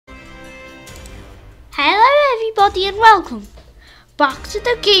everybody and welcome back to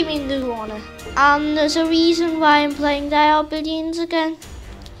the Gaming Nirvana. And there's a reason why I'm playing Dire Billions again.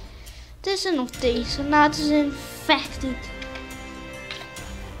 There's an update and that is infected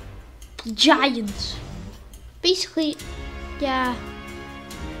giants. Basically, yeah.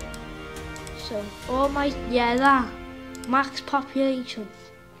 So all my that max population.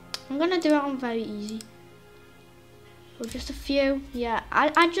 I'm gonna do it on very easy. Or just a few. Yeah,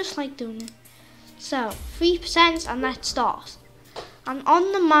 I just like doing it. So 3% and let's start. And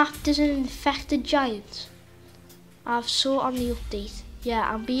on the map there's an infected giant. I've saw on the update. Yeah,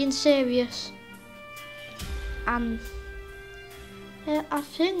 I'm being serious. And I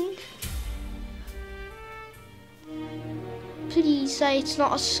think, please say it's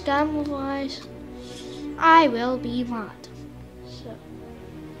not a scam, otherwise I will be mad. So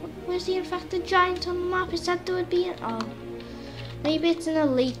where's the infected giant on the map? Is that there would be oh, maybe it's in a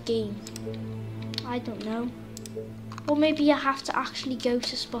late game. I don't know. Or maybe you have to actually go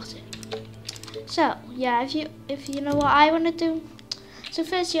to spot it. So yeah, if you know what I want to do. So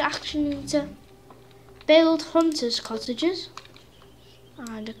first you actually need to build hunters' cottages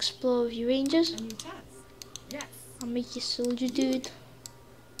and explore with your rangers. Yes. And make your soldier dude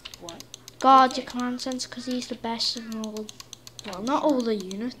What? guard your command center because he's the best of all. Well, not all the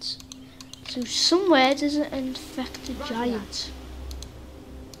units. So somewhere there's an infected giant.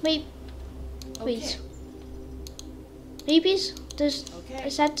 Wait. Wait. Maybe there's. I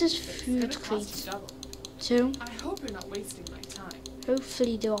said there's food crates too. I hope you're not wasting my time.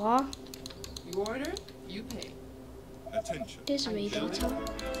 Hopefully there are. You order, you pay. Attention. There's a radar tower.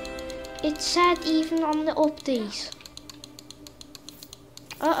 It said even on the update.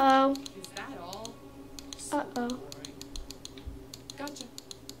 Uh oh. Is that all? Uh oh. Gotcha.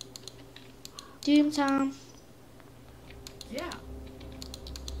 Doom time. Yeah.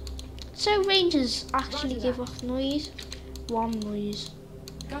 So rangers actually give off noise. One noise.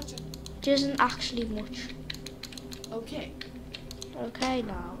 Gotcha. Which isn't actually much. Okay. Okay,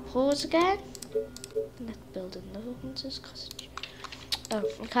 now pause again. Let's build another hunter's cottage. Oh,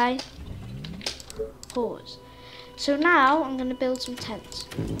 okay. Pause. So now I'm gonna build some tents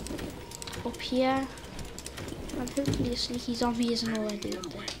up here, and hopefully a sneaky zombie isn't already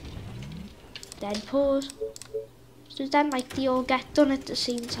up there. Then pause. So then, like, they all get done at the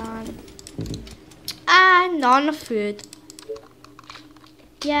same time. And on a food.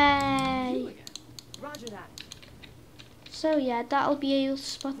 Yay! Roger that. So yeah, that'll be able to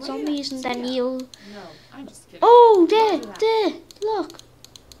spot zombies, and then you'll. No, I'm just kidding. Oh, Roger that. there! Look!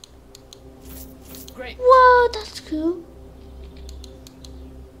 Great. Whoa, that's cool.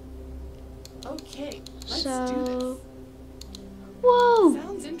 Okay, let's do So, this. whoa!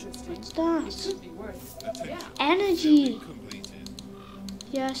 Sounds interesting. What's It that? could be worth. Yeah. Energy. Completed.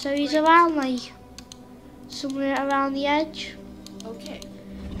 Yeah, so he's around like somewhere around the edge. Okay.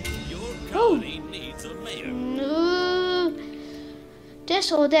 Your Oh. colony needs a mayor. No.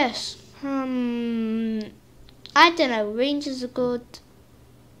 This or this? I don't know. Rangers are good,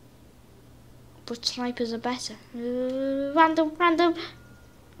 but snipers are better. Random.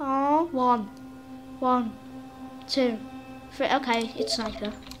 Oh, 1, 2, 3. Okay, it's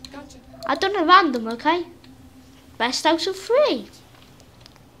sniper. Gotcha. I done a random. Okay. Best out of 3.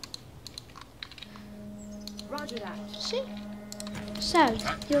 Roger that. See? So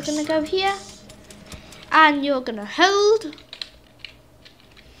you're gonna go here, and you're gonna hold,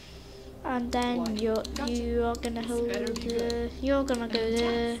 and then What? you're Gotcha. gonna This hold. better be good. You're gonna go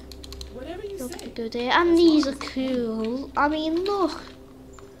there. Whatever you You're say. gonna go there, and these are cool. I mean, look.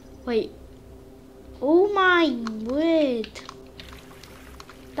 Wait. Oh my word.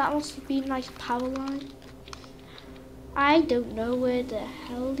 That must have been like a power line. I don't know where the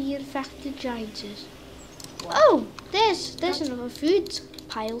hell the infected giant is. Oh, there's another food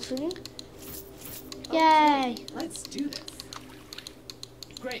pile thing. Yay! Let's do this.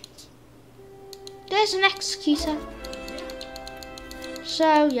 Great. There's an executor.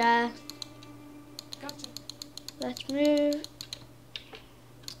 So yeah, Gotcha. let's move.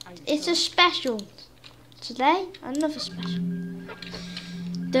 Are you It's sure? a special. Today, another special.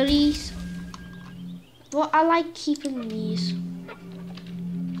 Delete. Well, I like keeping these.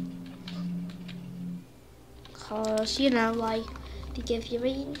 Cause, you know, like, they give you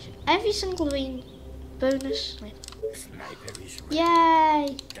range. Every single range bonus. Sniper is ready.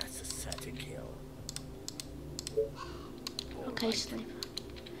 Yay! That's a certain kill. Okay, sniper.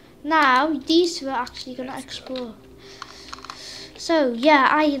 Now, these two are actually gonna explore. So, yeah,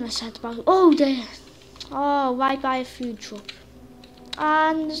 I said about. Oh, there. Oh, right by a food truck.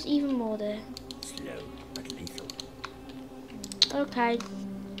 And there's even more there. Slow but lethal. Okay.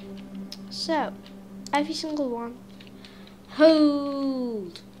 So, Every single one.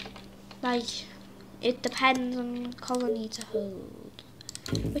 Hold. Like, it depends on colony to hold.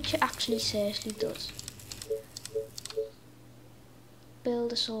 Which it actually seriously does.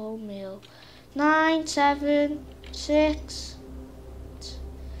 Build a sawmill. 9, 7, 6.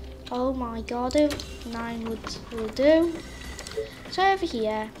 Oh my god, 9 will do. So over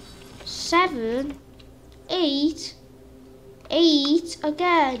here, 7, 8, 8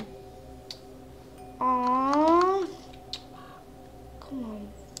 again. Aww. Come on.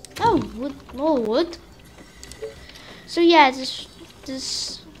 Oh, wood, more wood. So yeah,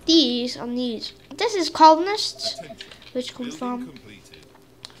 there's these and these. This is colonists, which come from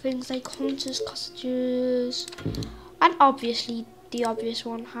things like hunters, cottages, and obviously the obvious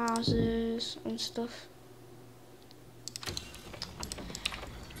one, houses and stuff.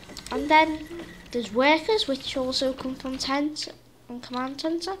 And then there's workers, which also come from tents and command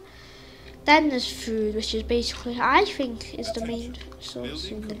center. Then there's food, which is basically, I think, is the main source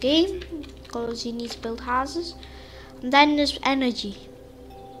in the game, because you need to build houses. And then there's energy,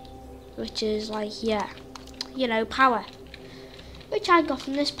 which is like, yeah, you know, power, which I got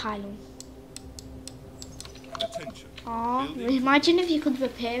from this pylon. Oh, imagine if you could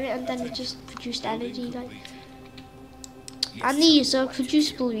repair it and then it just produced energy, like. And these are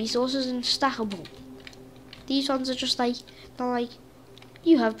producible resources and stackable. These ones are just like, not like,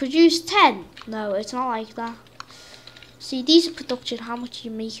 you have produced 10. No, it's not like that. See, these are production, how much are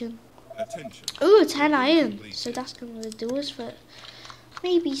you making? Ooh, 10 iron. So that's going to do us for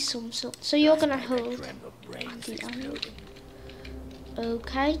maybe some sort. So you're going to hold the iron.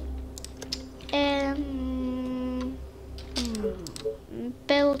 Okay.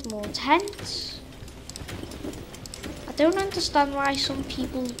 Build more tents. I don't understand why some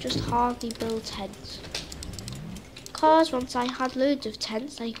people just hardly build tents. Because once I had loads of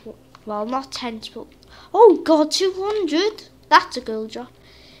tents, like, well, not tents, but, oh god, 200! That's a gold drop.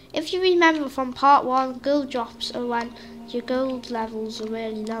 If you remember from part 1, gold drops are when your gold levels are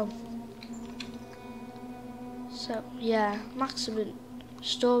really low. So, yeah, maximum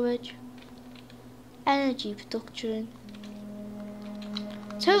storage, energy production,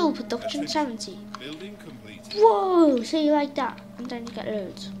 total production 70. Whoa, so you like that, and then you get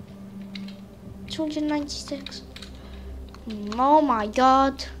loads. 296. Oh my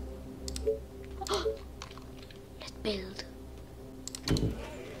god. Let's build.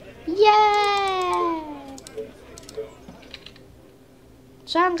 Yeah!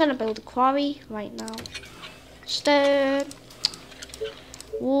 So I'm gonna build a quarry right now. Stone,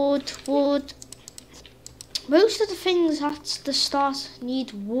 wood, wood. Most of the things at the start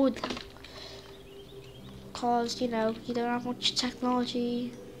need wood. Because, you know, you don't have much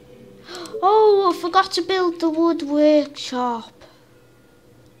technology. Oh, I forgot to build the wood workshop.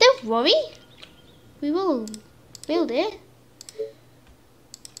 Don't worry. We will build it.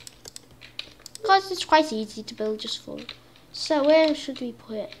 Because it's quite easy to build just for it. So where should we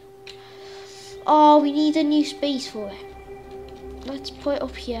put it? Oh, we need a new space for it. Let's put it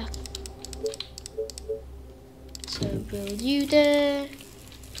up here. So build you there.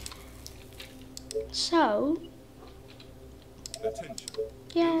 So,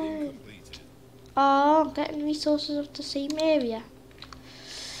 yeah. Oh, I'm getting resources of the same area.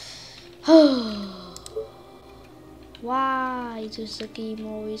 Why does the game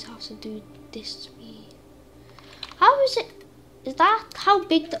always have to do this to me? How is it? Is that how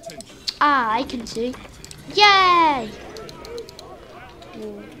big the... Ah, I can see. Yay!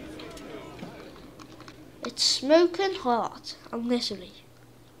 Whoa. It's smoking hot. I'm literally...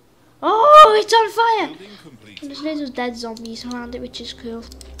 Oh, it's on fire! And there's loads of dead zombies around it, which is cool.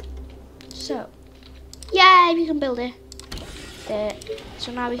 So, yay, we can build it. There.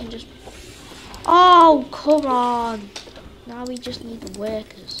 So now we can just... Oh, come on! Now we just need the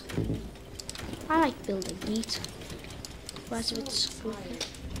workers. I like building meat. Where's it scruffy?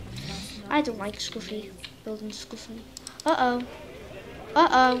 I don't like scruffy. Building scruffy. Uh-oh.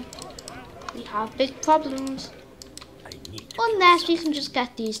 Uh-oh. We have big problems. Unless we can just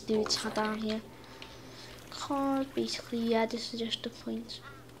get these dudes down here. Cause basically, yeah, this is just the point.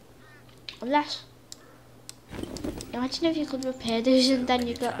 Unless, imagine if you could repair those and then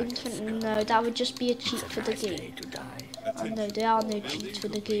you got infinite. No, that would just be a cheat for the game. Oh no, there are no cheats for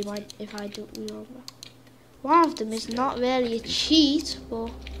the game. If I don't remember, one of them is not really a cheat,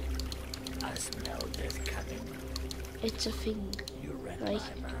 but it's a thing. Like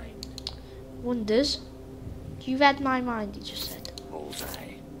wonders. You read my mind, you just said.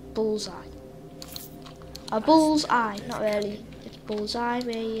 Bullseye. Bullseye. A bullseye, not really. It's bullseye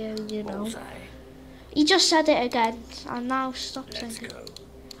where you know. Bullseye. He just said it again, and now stop saying it.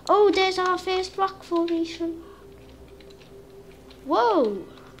 Oh, there's our first rock formation. Whoa!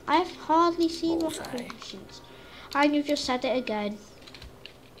 I've hardly seen rock Bullseye. formations. And you just said it again.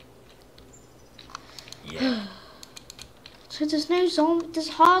 Yeah. So there's no there's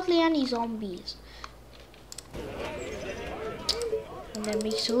hardly any zombies. And then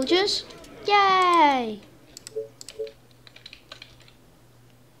we soldiers. Yay!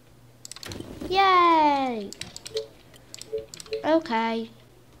 Yay! Okay.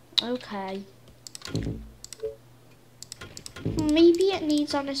 Okay. Maybe it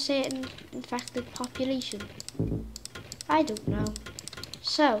needs on a certain infected population. I don't know.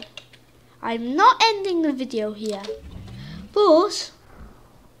 So, I'm not ending the video here. But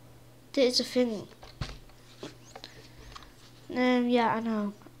there's a thing. Yeah, I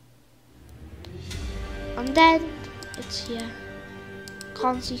know. And then it's here.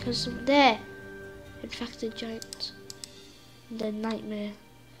 Can't see because there. Infected giants. And then nightmare.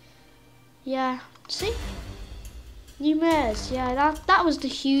 Yeah, see? New mares. Yeah, that was the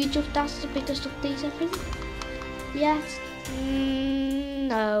huge that's the biggest update I think. Yes.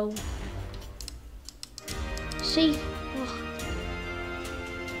 No. See? Ugh.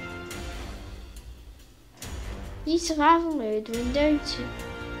 New survival mode window to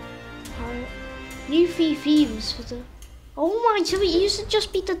new 3 themes for the. Oh my! So it used to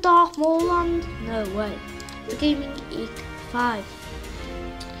just be the Dark Moorland. No way. The Gaming Geek 5.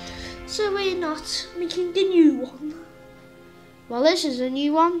 So we're not making the new one. Well, this is a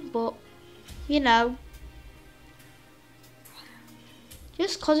new one, but you know,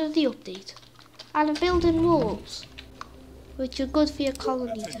 just because of the update. And I'm building walls, which are good for your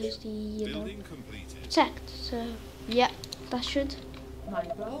colony to the, you know, protect. So, yeah, that should. My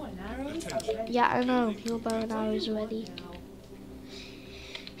bow and arrows are ready. Yeah, I know, your bow and arrows are ready.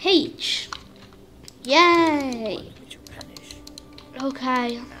 H. Yay! Would you punish?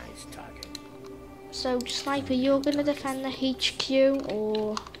 Okay, Nice target. so Sniper, you're gonna defend the HQ,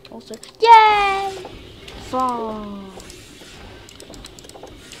 or also. Yay! Farm.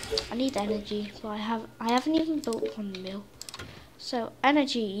 I need energy, but I haven't even built one mill. So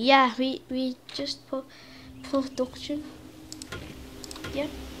energy, yeah, we just put production. Yeah.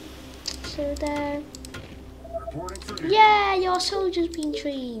 So there. Yeah, your soldier's been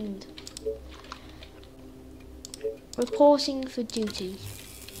trained. Reporting for duty.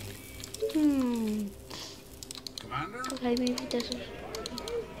 Commander, Okay, maybe it doesn't.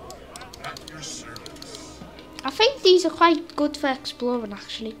 at your service. I think these are quite good for exploring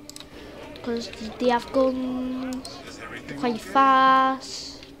actually, because they have guns. Is everything Quite okay?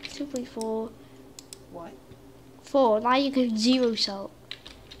 fast. 2.4. What? 4. Now you can zero salt.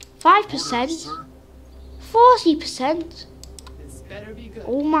 Orders, 5%. sir. 40%. This better be good.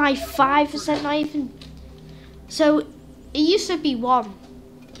 Oh my, 5% not even. So it used to be 1.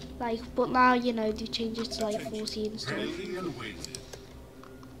 Like, but now you know they changed it to like 40 and stuff. Ready and waited.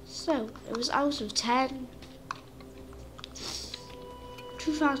 So it was out of 10.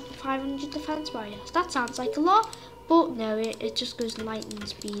 2,500 defense barriers. That sounds like a lot, but no, it just goes lightning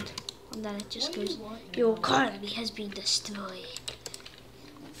speed, and then it just goes. Your economy has been destroyed.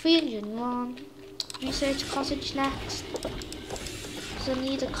 301. Research cottage next. So I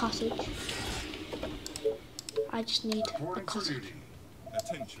need a cottage. I just need a Reporting for cottage. duty.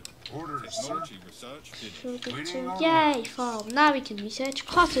 Attention. Orders, sir. Technology research finished. Should be Waiting on Yay, orders. farm. Now we can research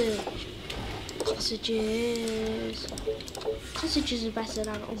cottage. Cottages. Cottages are better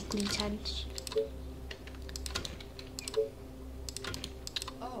than ugly tents.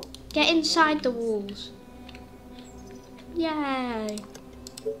 Oh, Get inside the walls. Yay.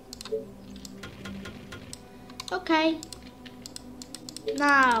 Okay.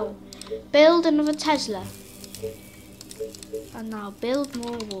 Now, build another Tesla. And now build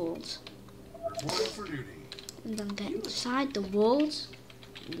more walls. Reporting for duty. And then get inside the walls.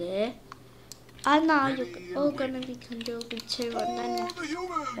 There. And now you're all gonna be controlled too. And then. For the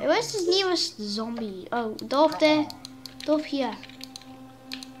human. Wait, where's the nearest zombie? Oh, they're up there. They're up here.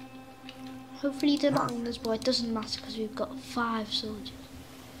 Hopefully they're not on this, but it doesn't matter because we've got 5 soldiers.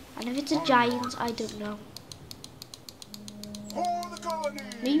 And if it's a giant, I don't know. For the colony.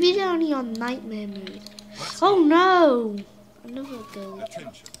 Maybe they're only on nightmare mode. Oh no! Another build.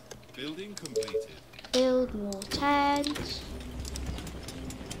 Attention. Building completed. Build more tents.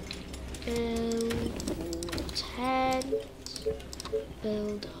 Build more tents.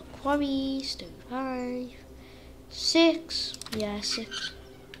 Build a quarry. Stone 5. 6. Yeah, 6.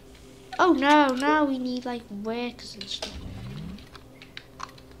 Oh no, now we need like workers and stuff.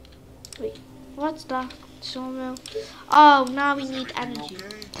 Wait, what's that? Sawmill. Oh, now we need energy.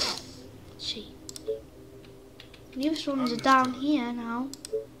 Okay. See. Nearest ones are down here now.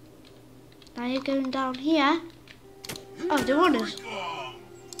 Now you're going down here. Oh, the runners.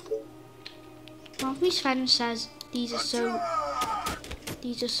 Well, my friend says these are so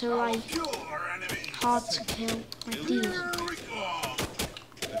like Kill our enemies. hard to kill. Like these. Here we come.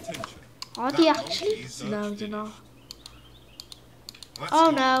 Attention. Are they actually? No, they're not. Let's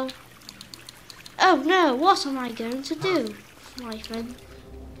Oh go. no. Oh no, what am I going to do? My friend.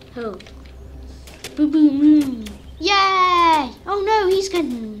 Hold. Boom boom boom. Yay! Oh no, he's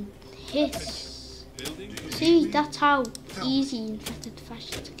getting hit. Building See, that's how easy infected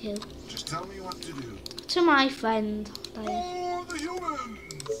fashion to kill. Just tell me what to do. To my friend, that is. For the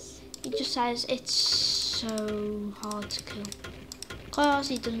humans. He just says it's so hard to kill. Cause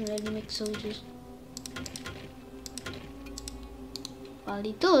he doesn't really make soldiers. Well,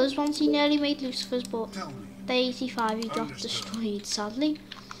 he does once he nearly made Lucifer's, but Tell me. the 85 he got destroyed sadly.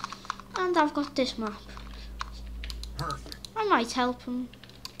 And I've got this map. Perfect. I might help him.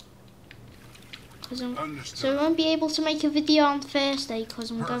 So I Understood. won't be able to make a video on Thursday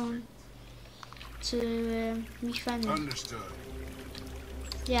because I'm Perfect. going to my friend. Understood.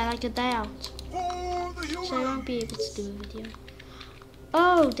 Yeah, like a day out. For the humans. So I won't be able to do a video.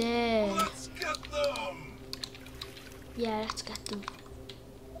 Oh there. Let's get them. Yeah, let's get them.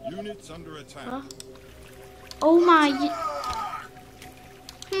 units under attack. Huh? Oh my. Attack.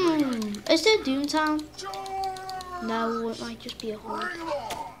 Is there Doomtown? Charge. No, it might just be a horde. Bring 'em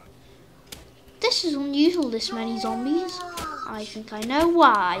on. This is unusual, this many zombies. I think I know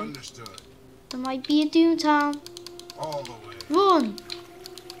why. Understood. There might be a Doomtown. All the way. Run!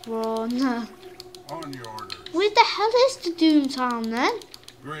 Run. On your orders. Where the hell is the Doomtown then?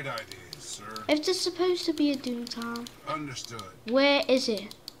 Great ideas, sir. If there's supposed to be a Doomtown, Understood. where is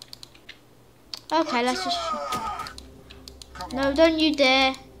it? Okay, let's just... Attack. Come No, on. don't you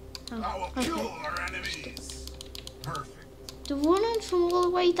dare. I will Oh, kill okay. our enemies. Perfect. They're running from all the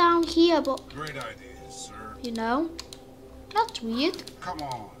way down here, but, Great ideas, sir. you know, that's weird. Come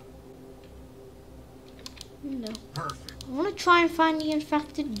on. You know, Perfect. I want to try and find the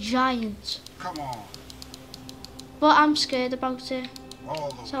infected giant, Come on. but I'm scared about it.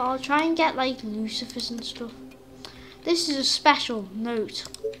 All the So way. I'll try and get like Lucifers and stuff. This is a special note,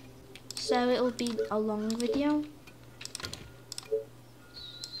 so it'll be a long video.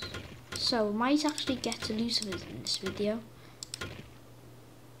 So I might actually get to Lucifers in this video.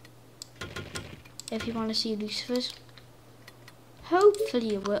 If you want to see Lucifers.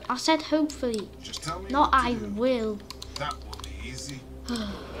 Hopefully you will. I said hopefully, Just tell me not what to I do. will. That will be easy.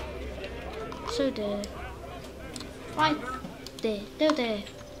 So there. Right there. No there.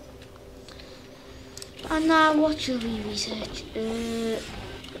 And now what should we research?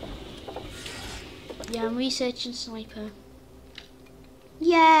 Yeah, I'm researching sniper.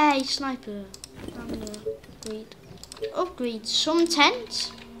 Yay, sniper. I'm gonna upgrade some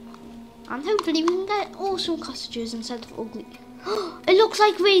tents. And hopefully we can get awesome cottages instead of ugly. It looks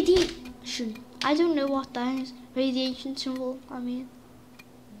like radiation. I don't know what that is. Radiation symbol, I mean.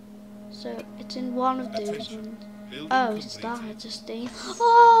 So it's in one of those ones. Building Oh, it's that. completed. It's a stain.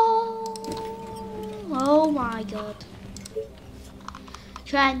 Oh my god.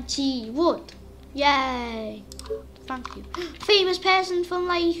 20 wood. Yay. Thank you. Famous person from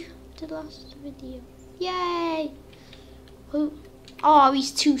like the last video. Yay. Who? Oh,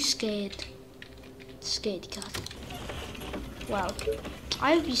 he's too scared. Scaredy cat. Well,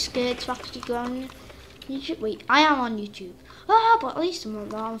 I would be scared to actually go on YouTube. Wait, I am on YouTube. Ah, but at least I'm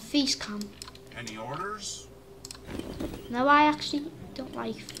not on face cam. Any orders? No, I actually don't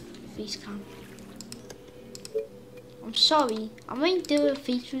like face cam. I'm sorry. I might do a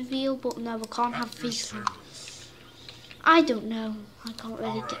face reveal, but no, I can't have At your face cam. service. I don't know. I can't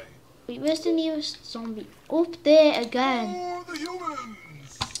really All get. right. Wait, where's the nearest zombie? Up there again. For the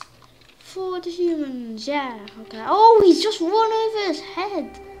humans. For the humans, yeah. Okay. Oh, he's just run over his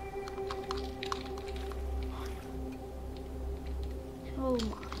head. Oh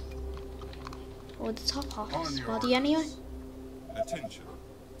my. Oh, the top half On of his your body anyway. Attention.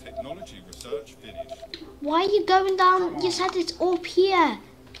 Technology research finished. Why are you going down? You said it's up here.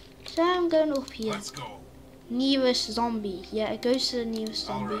 So I'm going up here. Let's go. Nearest zombie. Yeah, it goes to the nearest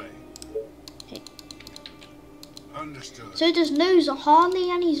All zombie. right. Hey. Understood. So there's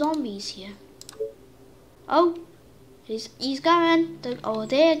hardly any zombies here. Oh, he's going. Oh,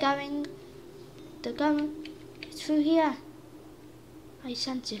 they're going. They're going. It's through here. I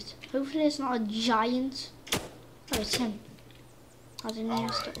sense it. Hopefully it's not a giant. Oh, it's him. I didn't even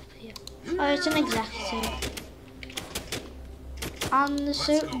stop up here. Oh, it's an executive. And there's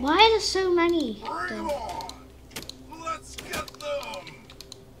so. Let's go. Why are there so many? Bring 'em Then? on. Let's get them.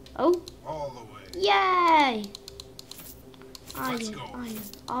 Oh, All the way. yay! Let's go. Iron.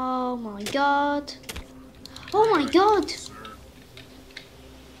 Oh my god. Oh my god. Sir.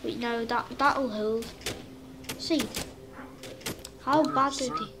 Wait, no, that'll hold. See. How Orders, bad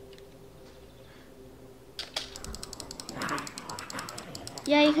sir. are they?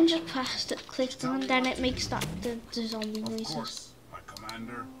 Yeah, you can just press the click them and then it makes the zombie Of noises. course, my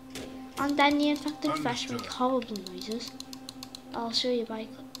commander. And then the infected flesh Understood. make horrible noises. I'll show you by.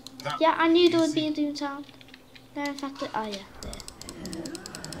 That Yeah, I knew there would be easy. a doom sound. They're infected. Oh yeah, there.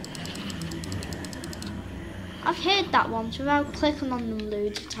 I've heard that once without clicking on them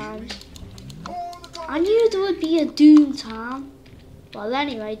loads of times. For the I knew there would be a doom town. Well,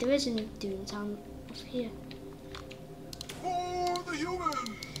 anyway, there isn't a doom town up here. For the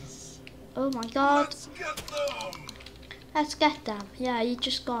humans. Oh my god. Let's get them. Let's get them. Yeah, you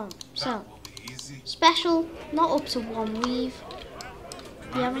just got 'em. So, That will be easy. special, not up to one weave.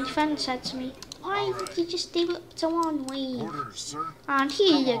 Yeah, my friend said to me, why did you just do it to one weave? Orders, sir. And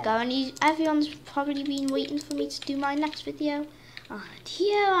here Come you on. go, and everyone's probably been waiting for me to do my next video. And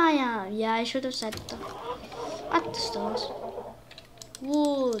here I am. Yeah, I should have said that at the start.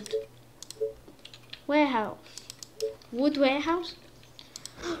 Wood. Warehouse. Wood warehouse?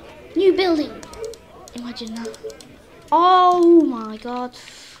 New building! Imagine that. Oh my god,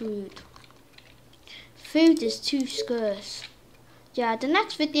 food. Food is too scarce. Yeah, the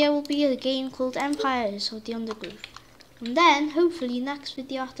next video will be a game called Empires of the Undergrowth. And then, hopefully, next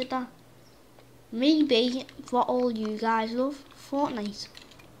video after that, maybe what all you guys love, Fortnite.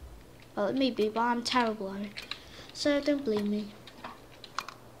 Well, it may be, but I'm terrible at it. So, don't blame me.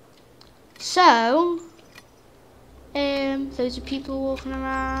 So, loads of people walking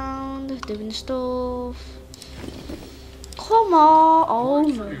around, doing stuff. Come on! Oh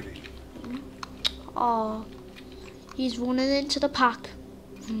Reporting for no. duty. Oh, he's running into the pack.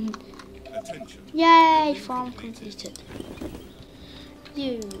 Attention. Yay, farm completed.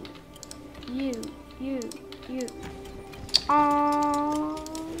 You.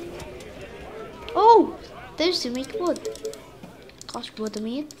 Oh, those two make wood. Cost wood, I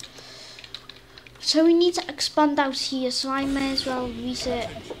mean. So we need to expand out here, so I may as well reset.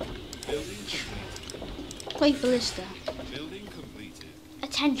 Building completed. Great ballista. Building completed.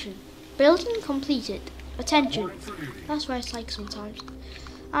 Attention. Building completed. Attention. Reporting for duty. That's what it's like sometimes.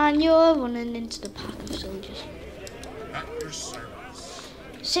 And you're running into the pack of soldiers. At your service.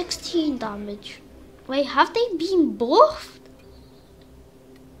 16 damage. Wait, have they been buffed?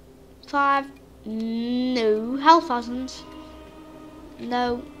 5. No. Health hasn't.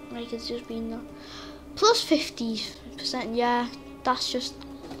 No. Like it's just been that. Plus 50%. Yeah. That's just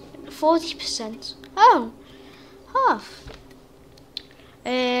 40%. Oh. Half.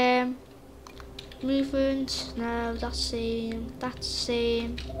 Movement. No. That's same. That's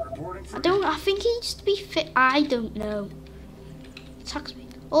same. Reporting for I think he needs to be fit. I don't know. Attack speed.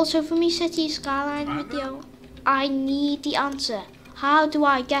 Also, for me city skyline video, I need the answer. How do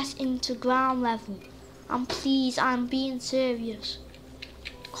I get into ground level? And please, I'm being serious.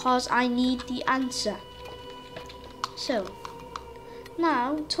 Cause I need the answer. So,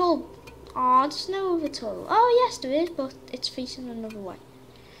 now, tall. Oh, there's no other tall. Oh, yes, there is, but it's facing another way.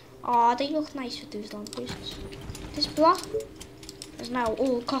 Oh, they look nice with those lampposts. This block is now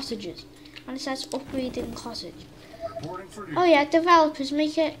all cottages. And it says upgrading cottage. Reporting for duty. Oh yeah, developers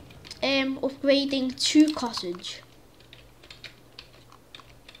make it upgrading to cottage.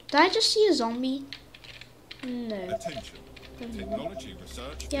 Did I just see a zombie? No. Attention. Technology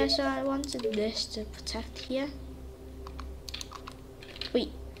research. Yeah, so I wanted this to protect here.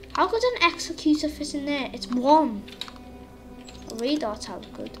 Wait, how could an executor fit in there? It's one. A radar tower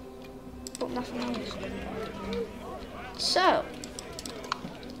could, but nothing else. So,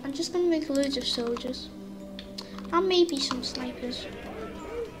 I'm just gonna make loads of soldiers. And maybe some snipers.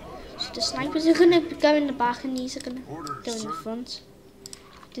 So the snipers are gonna go in the back and these are gonna Orders, go in the sir. front.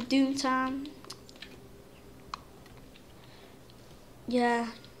 The doom time. Yeah,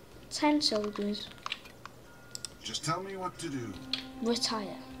 10 soldiers. Just tell me what to do.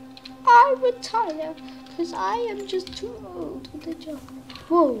 Retire. I retire because I am just too old for the job.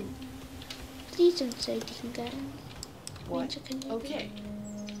 Whoa. Please don't say you can get in. What? Winter, can you Okay.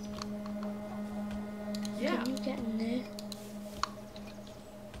 Get, Yeah. can you get in there?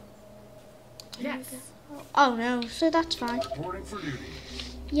 Can you Yes. get- oh no, so that's fine. Reporting for duty.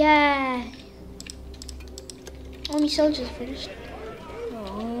 Yeah. All my soldiers are finished.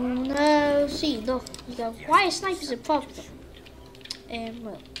 Oh no. See, look. You go, why are snipers a problem?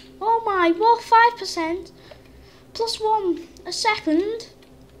 Well. Oh my, what? 5%? Plus 1 a second?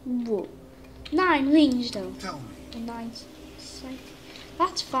 Whoa. 9 range though. Tell me. 9 snipe.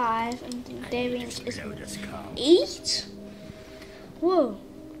 That's 5 and their range is Explode a skull. 8? Whoa.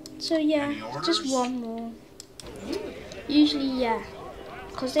 So yeah, Any orders? just one more. Usually, yeah.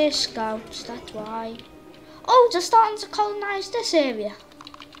 Because they're scouts, that's why. Oh, they're starting to colonize this area.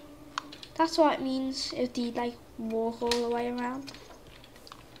 That's what it means if they like walk all the way around.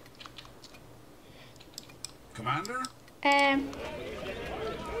 Commander? I'm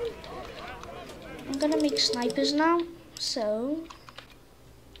gonna make snipers now. So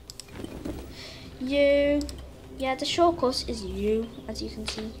you, yeah, the shortcut is you, as you can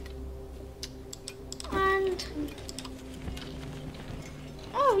see. And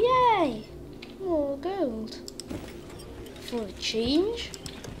oh yay, more gold for a change.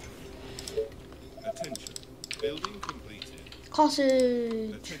 Attention. Building completed.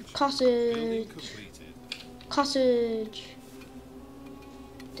 Cottage, Attention. Building cottage, completed. cottage.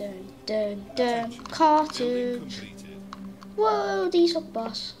 Dun dun dun, Building cottage. completed. Whoa, these look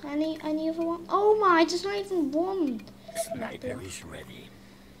boss. Any other one? Oh my, there's not even one. Sniper is ready.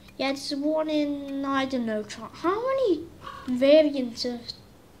 Yeah, there's one in, I don't know, how many variants of...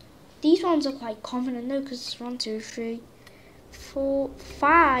 These ones are quite common, I know, because it's 1, 2, 3, 4,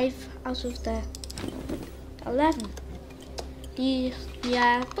 5 out of the 11. These,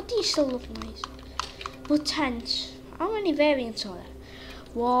 yeah, but these still look nice. But 10, how many variants are there?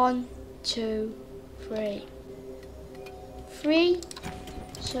 1, 2, 3. 3.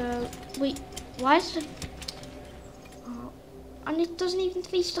 So, wait, why is it... Oh, and it doesn't even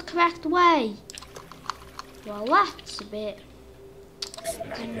face the correct way. Well, that's a bit...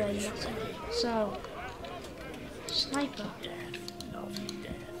 Anyway, so... Sniper.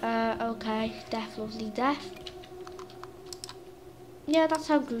 Okay, death, lovely death. Yeah, that's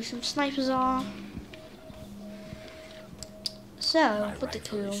how gruesome snipers are. So, put the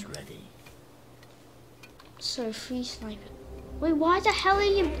tool. So, 3 sniper. Wait, why the hell are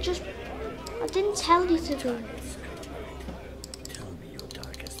you just... I didn't tell you to go. Tell me your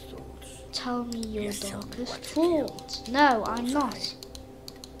darkest thoughts. Tell me your Yes, tell me darkest what to kill. thoughts. No, I'm not.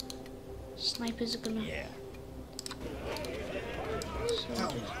 Snipers are gonna... Yeah.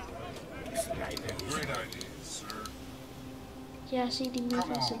 Tell me. Sniper is Great idea, sir. Yeah, see, they move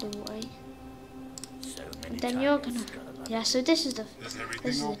Come us on. the way. so many And then you're targets gonna... got Yeah, so this is the... Is This everything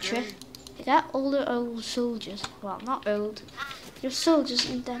is the okay? trick. You get all the old soldiers. Well, not old. Your soldiers,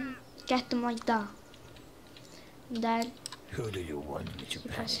 and then get them like that. And then Who do you want me to you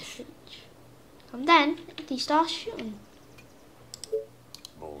press punish? H. And then they start shooting.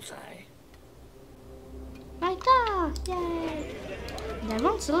 Bullseye. Like that. Yay. And then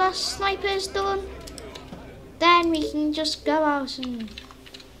once the last sniper is done, then we can just go out and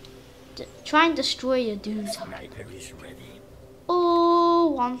try and destroy the Doom Tower. Sniper is ready. Oh,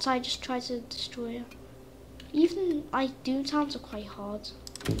 once I just tried to destroy it. Even like Doom Towns are quite hard.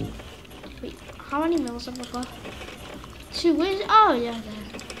 Wait, how many mills have I got? 2. Where's... Oh yeah,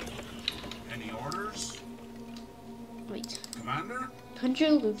 there. Any orders? Wait. Commander?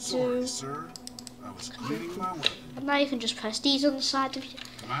 Control Group 2. Sorry, sir. I was cleaning my weapon. And now you can just press these on the side of you.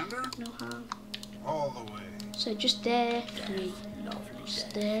 Commander? No harm. All the way. So just there, 3. Lovely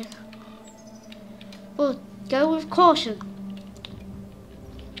Just day. there. But go with caution.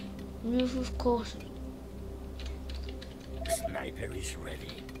 Move with caution. Sniper is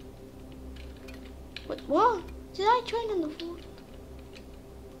ready. Wait, what? Did I join on the fort?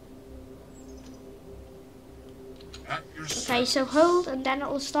 At your Okay, service. so hold and then it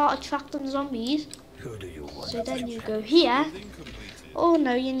will start attracting zombies. Who do you want? So then to you punish? go here. Building completed. Oh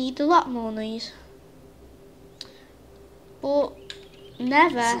no, you need a lot more noise. But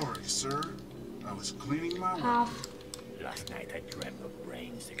never Sorry, sir. I was cleaning my weapon. have. Last night I dreamt of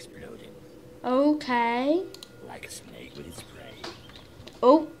brains exploding Okay. like a snake with its prey.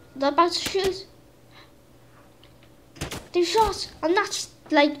 Oh, they're about to shoot. They shot, and that's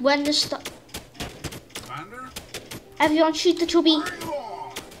like when the stop. Commander? Everyone shoot the chubby. Where are you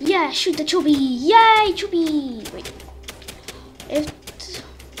on? Yeah, shoot the chubby. Yay, chubby. Wait. If.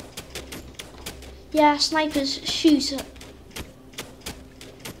 Yeah, snipers shoot it.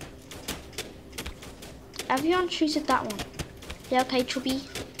 Everyone shoot at that one. Yeah, okay, chubby.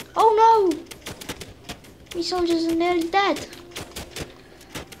 Oh no! My soldiers are nearly dead.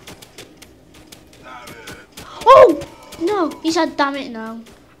 Not it. Oh! No, he said damn it now.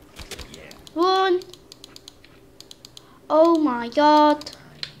 Yeah. Run! Oh my god.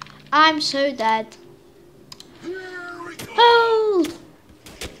 I'm so dead. Here we go. Hold!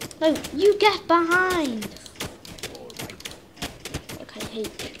 No, you get behind. All right. Okay, H.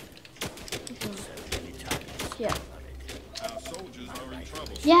 So many targets. Yeah. Love it. Our soldiers are in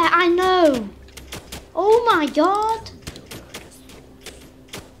trouble. Yeah, I know. Oh my god. Your darkest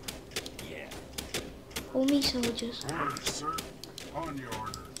thoughts. Yeah. All me soldiers. Orders, sir. On your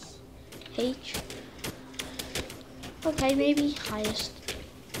orders. H. Okay, maybe highest.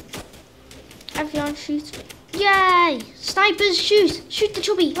 Everyone shoot. Yay! Snipers shoot! Shoot the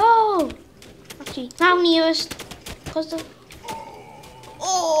chubby! Oh! Actually, now nearest. Cause the...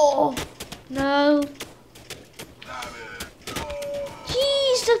 Oh! No.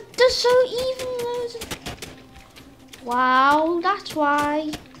 Jeez, they're so even. Wow, that's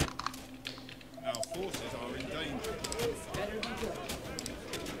why. Our forces are in danger. Better be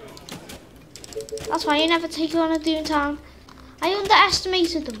good. That's why you never take on a Doom Town. I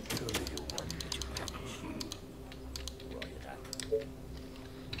underestimated them.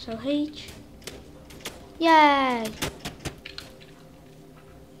 So H. Yay!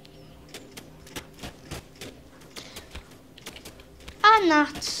 And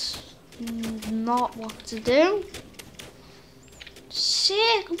that's not what to do.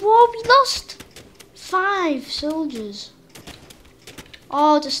 Sick. Whoa, we lost 5 soldiers.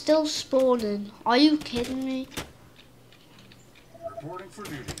 Oh, they're still spawning. Are you kidding me? Reporting for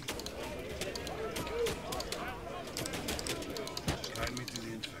duty. Just guide me to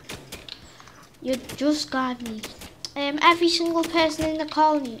the infected. You just got me. Every single person in the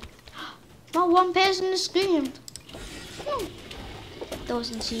colony. Not one person is screamed.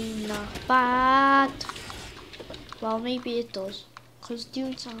 Doesn't seem that bad. Well, maybe it does. Because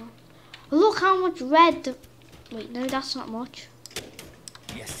Doom Town. Look how much red. Wait, no, that's not much.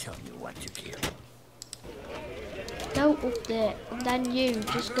 Yes, tell me what to kill. Go up there, and then you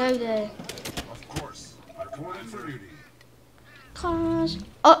just go there. Of course. Reporting for duty. Cause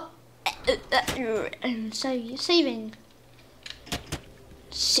so you're saving.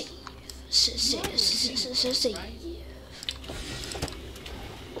 Save. Save.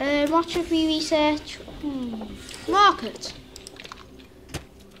 What should we research? Market.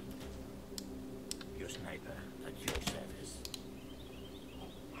 Your sniper at your service.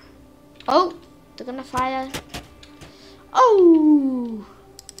 Oh, they're gonna fire. Oh!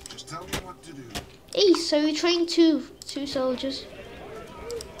 Just tell me what to do. So we trained two soldiers.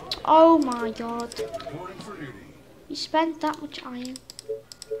 Oh my god. Reporting for duty. We spent that much iron.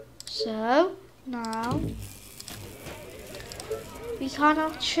 So, now we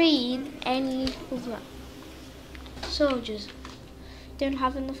cannot train any other soldiers. Don't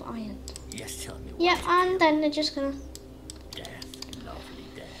have enough iron. Yes, tell me what Yeah, to and then they're just gonna... Death, lovely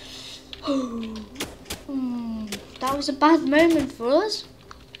death. That was a bad moment for us.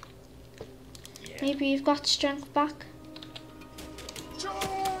 Yeah. Maybe you've got strength back.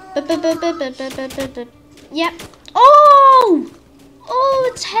 Charge! Yep. Oh!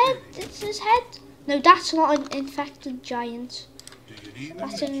 Oh, it's head. It's his head. No, that's not an infected giant. Do you need me?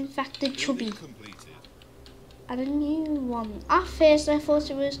 That's an infected chubby. Building completed. And a new one. At first I thought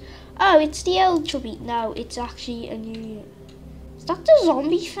it was... Oh, it's the old chubby. No, it's actually a new... Is that the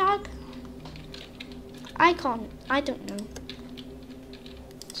zombie flag? I don't know.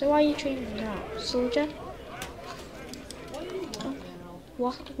 So why are you training now, soldier? What do you want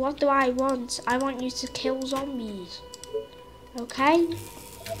now? What do I want? I want you to kill zombies. Okay?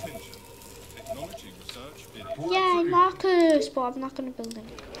 Attention. Technology research finished. Yay, Marcus! But I'm not going to build any.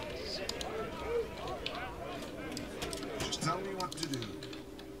 Just tell me what to do.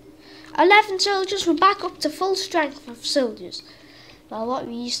 11 soldiers. We're back up to full strength of soldiers. Well, what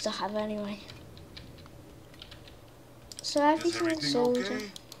we used to have anyway. So every Is single everything soldier okay?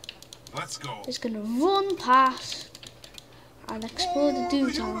 Let's go. is going to run past and explore the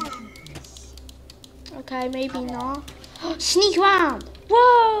Doom Town. Humans. Okay, maybe Come on. not. Sneak around!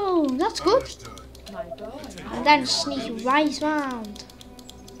 Whoa! That's good. Understood. My bow and arrow. And then sneak right round.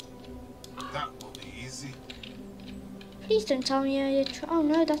 That will be easy. Please don't tell me you're oh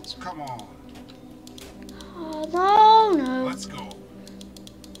no, that's... Come on. Oh, no. Let's go.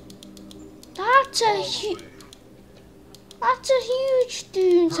 That's a All the huge... way. That's a huge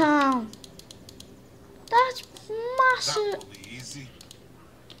Doom Town. That's That massive. will be easy.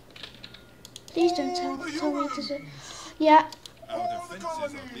 Please don't tell The me to humans. say. Yeah, Our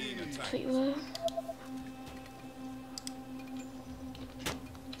defenses are being attacked. pretty well.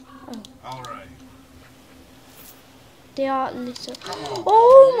 All right. They are little. Come on.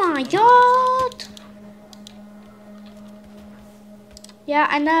 Oh my god! Yeah,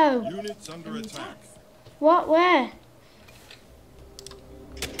 I know. Units under attack. What? Where?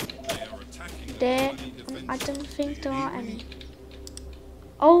 They are attacking the There. colony defenses. I don't think there are any.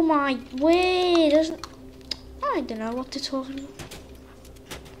 Oh my way! Doesn't. I don't know what they're talking about.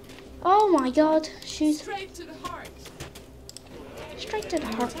 Oh my god! Shoot Straight to the heart. straight to the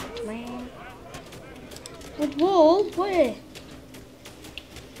heart, man. With wall? Where?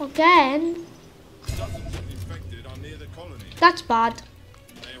 Again? Dozens of infected are near the colony. That's bad.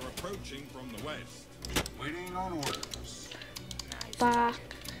 They are approaching from the west. Waiting on orders. Back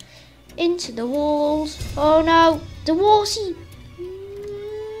into the walls. Oh no, the walls.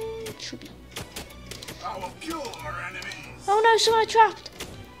 Should be. I will kill our enemies. Oh no, someone trapped.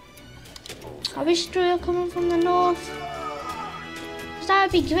 I wish they were coming from the north. Because that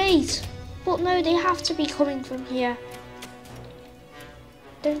would be great. But no, they have to be coming from here.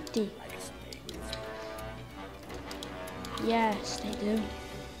 Don't they? Yes, they do.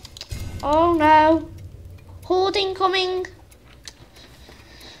 Oh no. Horde incoming.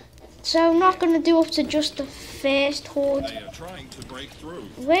 So I'm not going to do up to just the first horde. They are trying to break through.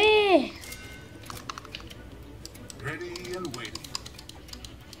 Where? Ready and waiting.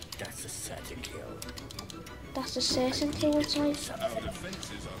 That's a certain kill. That's a certain kill, it's like. Our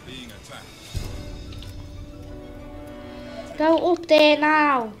defences are being attacked. Go up there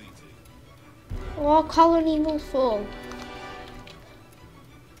now. Or our colony will fall.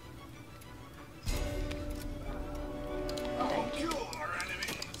 I will kill our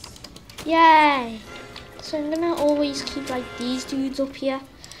enemies. Yay! So I'm gonna always keep like these dudes up here.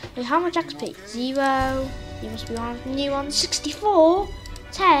 Wait, how much XP? 0. You must be on new one. 64,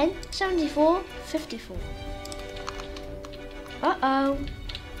 10, 74, 54. Uh-oh.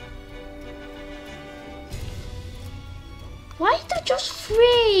 Why is there just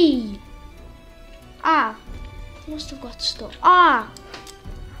 3? Ah, must have got stuck. Ah,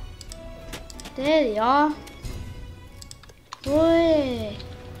 there they are. Boy.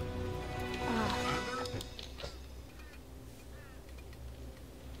 Ah.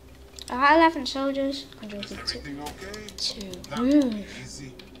 I had 11 soldiers. Converted to Everything okay? 2. That will be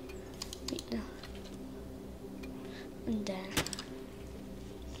easy. Wait, no. And then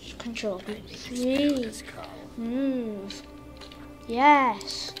control 3. Move.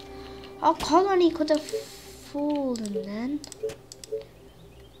 Yes. Our colony could have fallen then.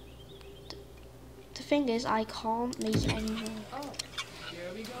 The thing is, I can't make any more.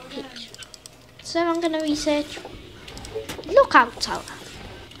 Pitch. So I'm gonna research. Lookout tower.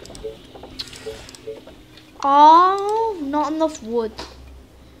 Oh, not enough wood.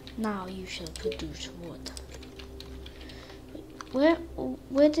 Now you shall produce wood.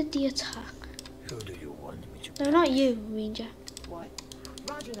 Where did the attack? Who do you want me to? No, not you, Ranger. What?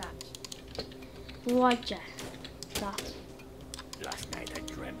 Roger that. Roger. That. Last night I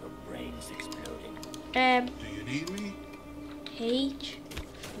dreamt of brains exploding. Do you need me? H.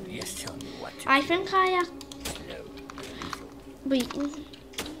 Yes, tell me what to I do. think I Slow. wait.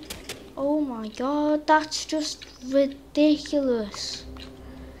 Oh my god, that's just ridiculous.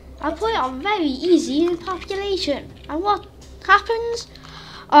 I put it on very easy in population. And what happens?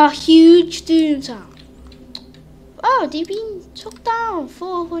 A huge doomtown. Oh, they've been took down.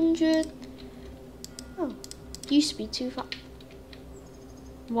 400. Oh, used to be too far.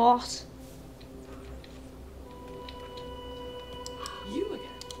 What? You again?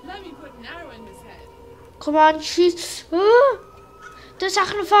 Let me put an arrow in his head. Come on, shoot. Oh, they're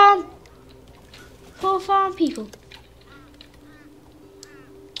attacking the farm. Poor farm people.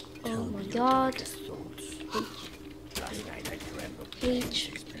 Oh my god. Last night I dreamt of H. brains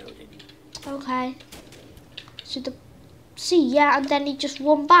exploding. Okay. So the yeah, and then he just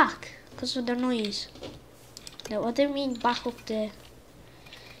run back because of the noise. No, I didn't mean back up there.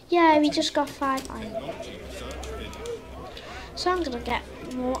 Yeah, we just got 5 iron. So I'm gonna get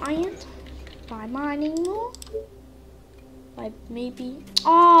more iron by mining more. By maybe.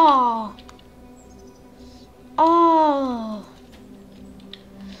 Oh! Oh!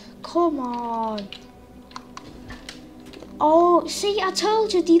 Come on! Oh, see, I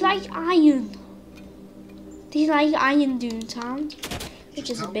told you, they like iron. They like iron Doomtown, which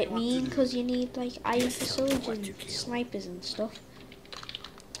is a bit mean because you need like iron for soldiers and snipers and stuff.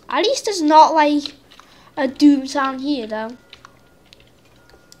 At least there's not like a Doomtown here though.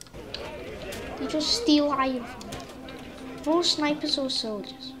 You just steal iron from them. More snipers or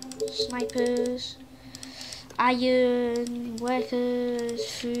soldiers? Snipers, iron, workers,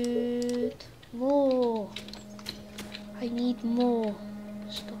 food, more. I need more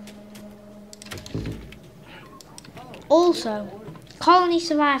stuff. Also, colony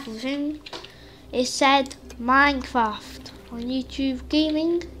survival thing, it said Minecraft on YouTube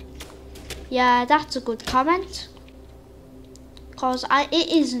Gaming. Yeah, that's a good comment. Because it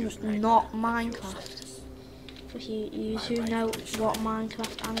isn't not Minecraft. For you who know what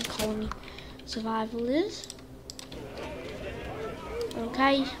Minecraft and colony survival is.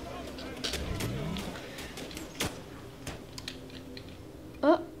 Okay.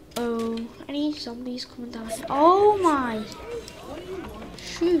 Uh-oh. Any zombies coming down here? Oh my!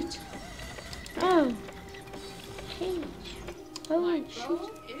 Shoot! Oh. Hey. Oh, My shoot. bow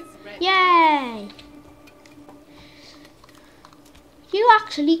is ready. Yay! You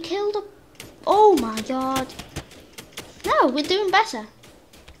actually killed a... Oh my god. No, we're doing better.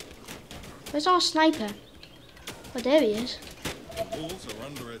 Where's our sniper? Oh, there he is. The walls are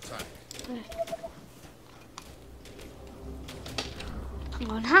under attack. Hang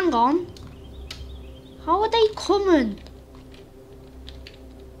on, hang on. How are they coming?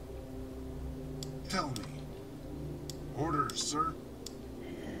 Tell me. Orders, sir.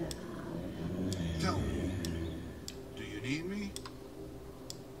 Tell me. Do you need me?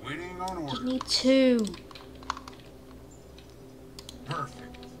 Waiting on Just orders. need two.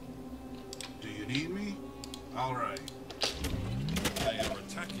 Perfect. Do you need me? All right. They are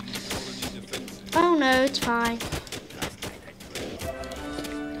attacking the enemy defenses. Oh no, it's fine.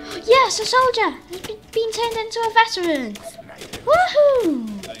 Yes, a soldier has been turned into a veteran.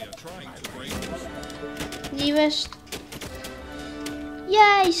 Woohoo! They are trying to break us. Newest.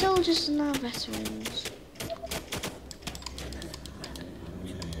 Yay, soldiers are now veterans.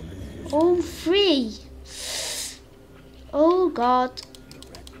 Oh, free. Oh god.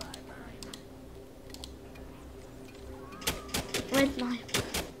 Red line.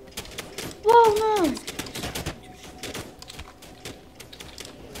 Whoa, no.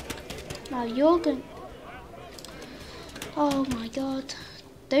 Now you're going. Oh my god.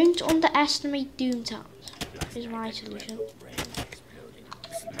 Don't underestimate Doom Towns, is my solution.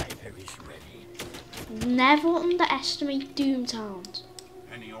 Never underestimate Doom Towns.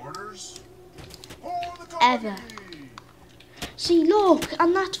 Any orders? For the Ever. company! See, look,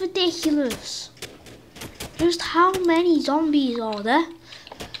 and that's ridiculous. Just how many zombies are there?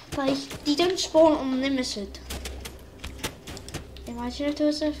 Like, they don't spawn unlimited. Imagine if there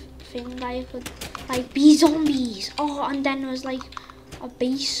was a thing that you could, like, be zombies. Oh, and then there was, like, a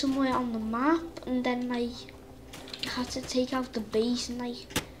base somewhere on the map, and then, like, you had to take out the base and, like,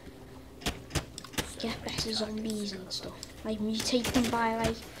 get better zombies and stuff. Like, mutate them by,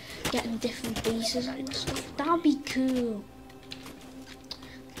 like, getting different bases and stuff. That'd be cool.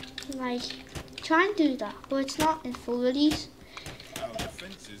 Like, try and do that, but it's not in full release. Our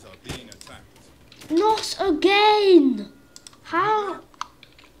defenses are being attacked. Not again! How?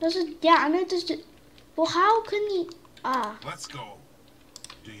 Does it? Yeah, I know there's. But how can he? Ah, Let's go.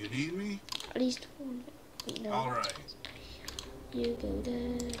 Do you need me? at least one. Wait, no. All right. You go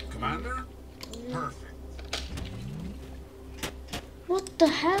there. Commander? Perfect. What the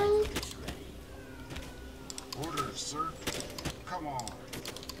hell? Orders, sir. Come on.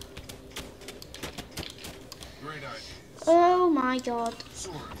 Great ideas. Oh my god.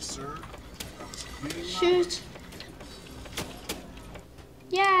 Sorry, sir. I was cleaning my Shoot.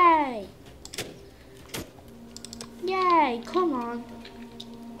 Yay! Yay, come on.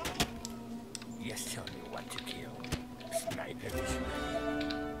 Yes, tell me what to kill. Sniper is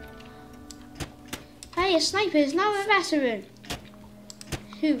ready. Hey, a sniper is now a veteran.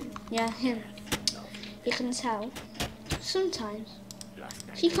 Who? Yeah, him. You can tell. Sometimes.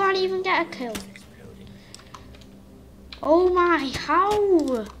 She can't even get a kill. Oh my,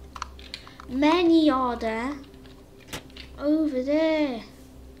 how many are there over there?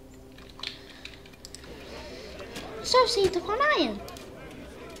 So seed upon iron.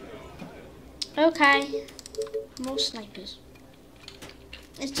 Okay, more snipers.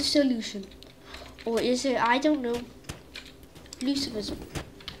 It's the solution. Or is it, I don't know, Luciferism.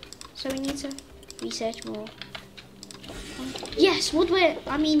 So we need to research more. Yes, woodwork,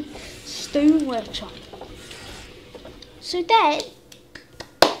 I mean stone workshop. So then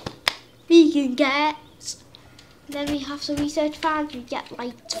we can get, then we have to research farms, we get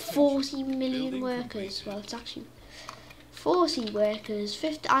like 40 million workers. Well, it's actually 40 workers,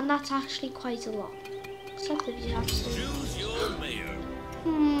 50, and that's actually quite a lot. Except if you have to. Choose your mayor.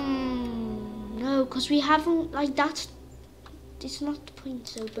 No, because we haven't, like, that's, it's not the point,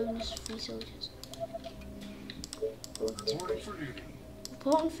 so bonus free soldiers. Reporting for duty.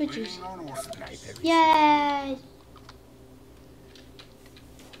 Important for duty. Waiting on orders. Yay!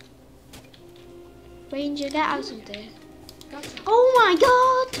 Ranger, get out of there. Oh my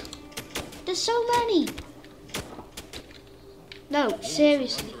god! There's so many! No,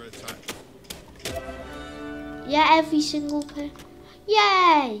 seriously. Under attack. Yeah, every single person.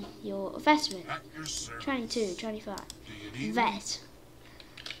 Yay! You're a veteran. At your service. 22, 25. Do you need me? Vet.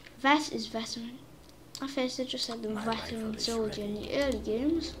 Vet is veteran. At first I just said the My veteran rifle is soldier in the early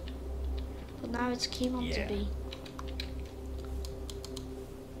games. But now it's came on to Yeah. be.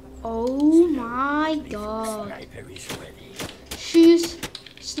 Oh my god. Sniper is ready. Shoot.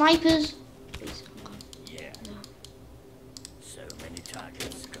 Snipers. Please, come on. Yeah. No. So many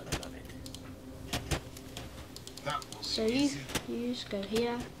targets. Gotta love it. That will be So you easy. Use, go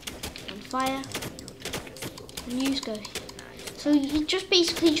here. On fire. And use, go here. So you just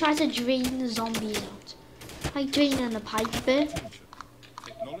basically try to drain the zombies out. Like draining a pipe bit.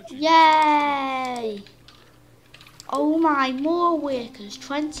 Yay! Oh my, more workers.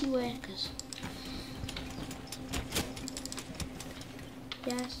 20 workers.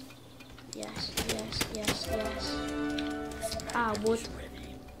 Yes. Yes, yes, yes, yes. Ah, wood.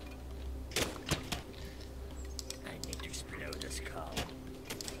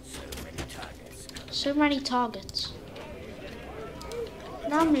 So many targets.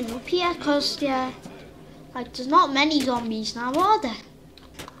 Now I'm moving up here because, yeah, like there's not many zombies now, are there?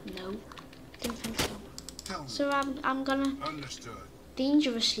 No, don't think so. So I'm gonna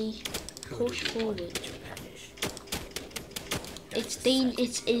dangerously push forward. It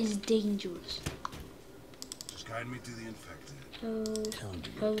is dangerous. Just guide me to the infected. Tell me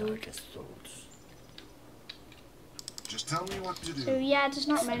your darkest thoughts. Just tell me what to do. So yeah, there's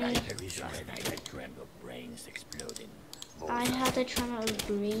not many. I had a dream of brains exploding. I had a tremor of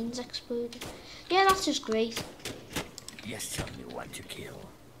brains exploding. Yeah, that's just great. Yes, tell me what to kill.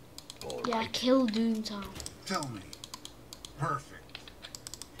 All Yeah, right. kill Doomtown. Tell me. Perfect.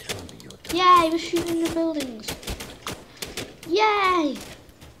 Tell me your Yay, we're shooting the buildings. Yay!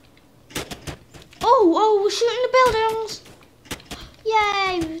 Oh, we're shooting the buildings!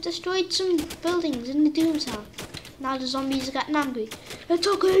 Yay, we've destroyed some buildings in the Doomtown. Now the zombies are getting angry. It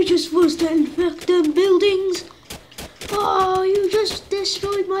took ages for us to infect them buildings. Oh, you just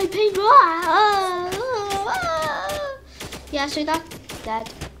destroyed my paper. Yeah, so that's dead.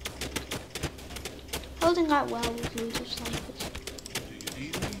 Holding out well with loads of snipers. Do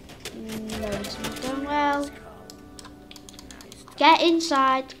you need me? No, it's not going well. Get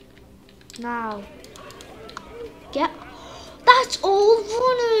inside. Now. Get. That's all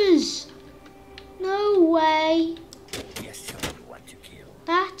runners. No way. Yes, tell me what to kill.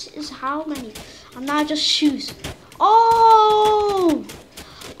 That is how many. And now just shoot. Oh!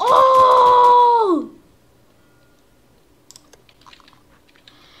 Oh!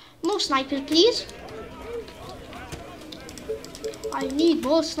 More snipers, please. I need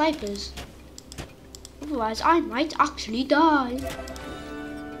more snipers. Otherwise, I might actually die.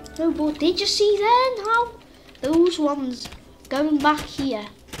 No, but did you see then how those ones going back here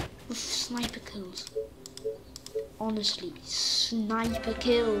with sniper kills? Honestly, sniper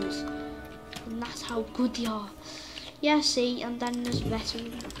kills. And that's how good they are. Yeah, see, and then there's veteran.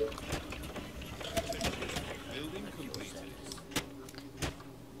 Building completed.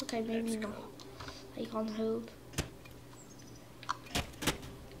 Okay, maybe not. Like on hold.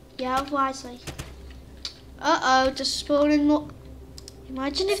 Yeah, otherwise like. Just spawning more.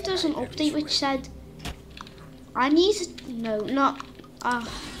 Imagine if there was an update which said I need to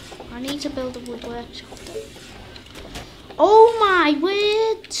I need to build a wood workshop. Oh my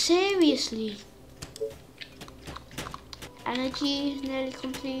word, seriously. Energy is nearly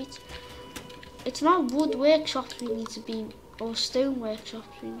complete. It's not wood workshops we need to be, or stone workshops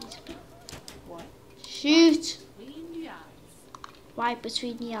we need to be. What? Shoot! Right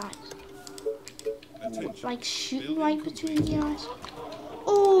between the eyes. Attention. Like shooting Building right between the eyes.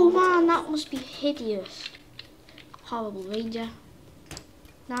 Oh man, that must be hideous. Horrible ranger.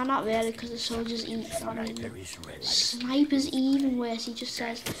 No, not really, because the soldiers eat. Sniper is ready. Sniper's even worse. He just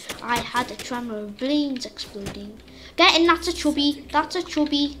says, I had a tremor of brains exploding. Get in, that's a chubby. That's a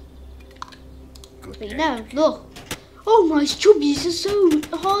chubby. Good Wait, day no, to kill. look. Oh, my chubbies are so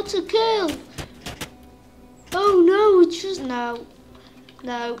hard to kill. Oh no, it's just no.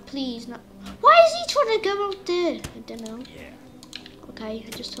 No, please, no. Why is he trying to go out there? I don't know. Yeah. Okay, I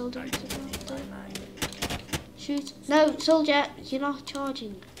just told him to go out there. Mind. Shoot. No, soldier, you're not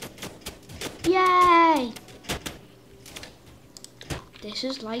charging. Yay! This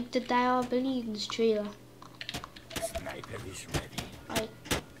is like the They Are Billions trailer. Sniper is ready. Like,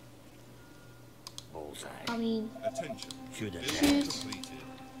 Bullseye. I mean, Attention. Shoot at Building Shoot. completed.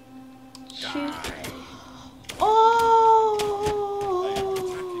 shoot. Die. Attacking the Oh!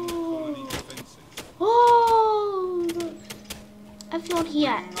 colony defenses. Oh! Everyone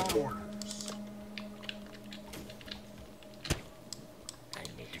here. Waiting on orders. I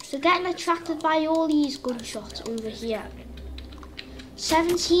need to So getting attracted by all these gunshots over here.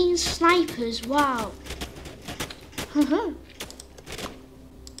 17 snipers, wow. Haha.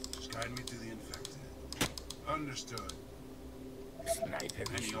 Just guide me to the infected. Understood. Sniper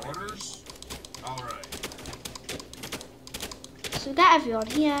is Any ready. orders? All right. So get everyone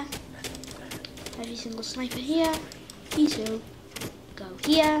here. Every single sniper here. You two. Go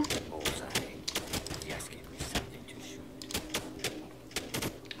here. Bullseye. Just give me something to shoot.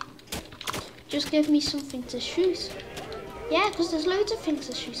 Just give me something to shoot. Yeah, because there's loads of things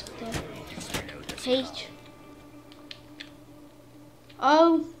to shoot up there. H.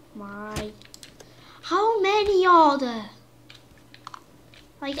 Oh my. How many are there?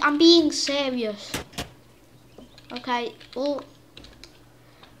 Like, I'm being serious. Okay, well,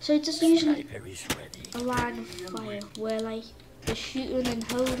 so it's usually a line of fire where like they're shooting and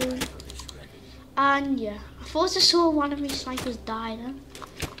holding. And yeah, I thought I saw one of my snipers die then.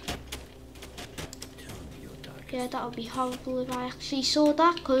 Yeah, that would be horrible if I actually saw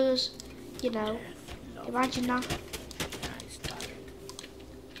that, because, you know, imagine that.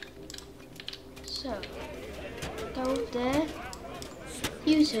 So, go up there.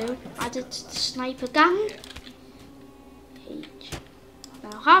 You two added to the sniper gang. H.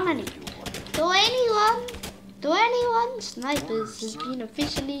 Now, how many? Do anyone? Snipers has been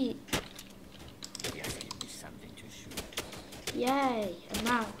officially. Yay! And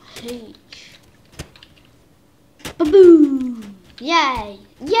now H. Ba-boom! Yay!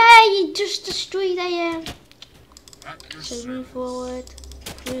 Yay! You just destroyed a. So move forward.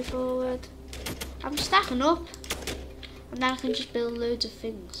 Move forward. I'm stacking up. And then I can just build loads of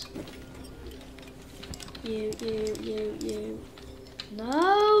things. You.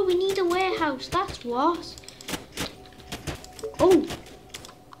 No, we need a warehouse, that's what. Oh.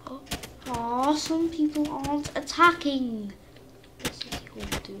 Oh, some people aren't attacking. The city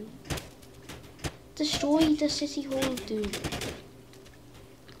hall, dude. Destroy the city hall, dude.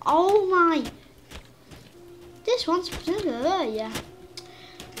 Oh my. This one's, yeah.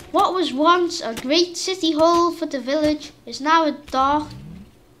 What was once a great city hall for the village is now a dark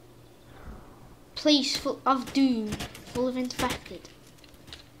place full of doom, full of infected.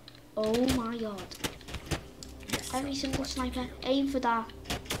 Oh my god. Every single sniper, aim for that.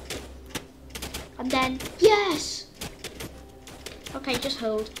 And then, yes! Okay, just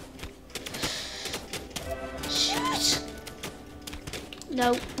hold. Shoot!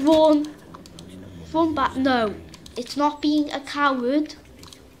 No, run! Run back. No, it's not being a coward.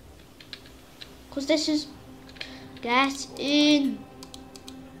 Because this is... Get in!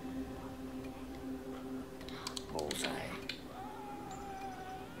 Bullseye.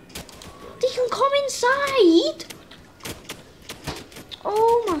 They can come inside!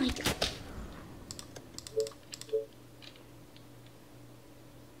 Oh my god.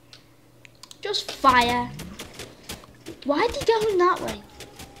 Just fire. Why are they going that way?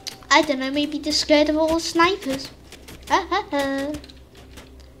 I don't know, maybe they're scared of all the snipers.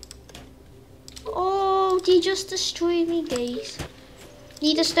 Oh, they just destroyed me, guys.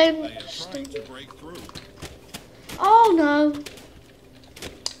 Need a stone. Oh no.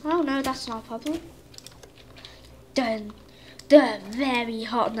 Oh no, that's not a problem. Done. Very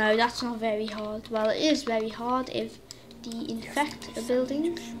hard. No, that's not very hard. Well, it is very hard if they infect a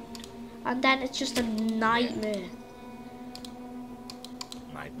building. And then it's just a nightmare.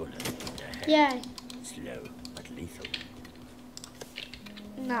 My bullet. Yeah. Slow but lethal.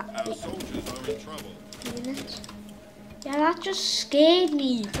 Nah. Our soldiers are in trouble. Units. Yeah, that just scared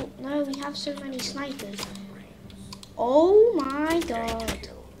me. But no, we have so many snipers. Oh my god.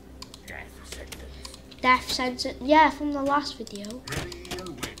 Death sentence. Yeah, from the last video. Ready and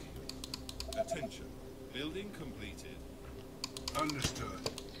waiting. Attention. Building completed. Understood.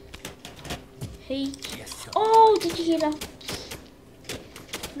 Hey. Oh, did you hear that?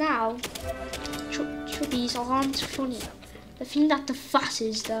 Now, chubbies aren't funny. The thing that the fat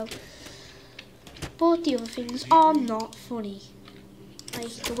is though. But the other things are not funny. Like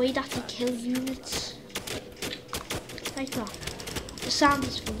the way that they kill units. Like that. The sound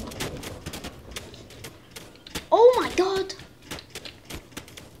is funny. Oh my god!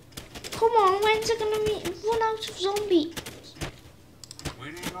 Come on, when's it gonna run out of zombies?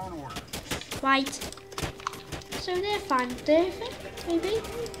 Waiting on orders. Right. So they're fine with everything, maybe.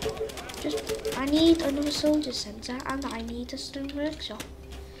 Just, I need another soldier centre and I need a stone workshop.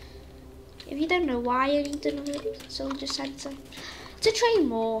 If you don't know why I need another soldier centre, to train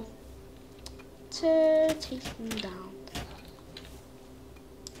more, to take them down.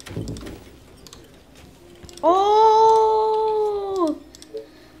 Oh!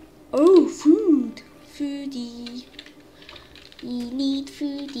 Oh, food. Foodie. We need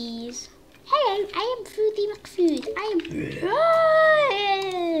foodies. Hello, I am Foodie McFood. I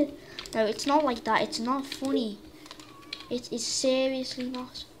am... No, it's not like that. It's not funny. It is seriously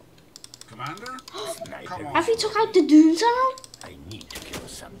not. Commander? Come on. Have you took out the Doom Town? I need to kill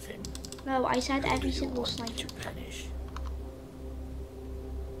something. No, I said every single sniper. To punish.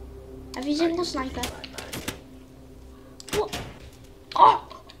 Every single sniper. What? Oh!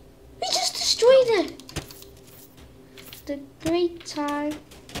 We just destroyed it! The great time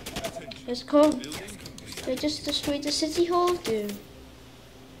has come. They just destroyed the City Hall of Doom.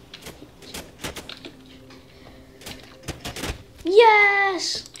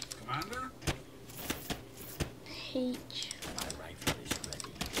 Yes! Commander? H. My rifle is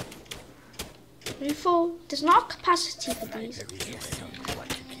ready. Before, there's not capacity for these. Sniper is ready. Tell me what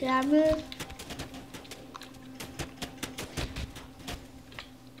to kill. Yeah, move.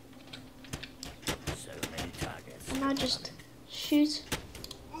 So many targets. And now just shoot.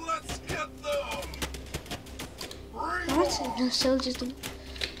 Let's get them! Bring What? on! No soldiers.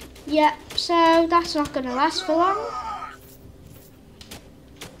 Yeah, so that's not going to last for long. Attack!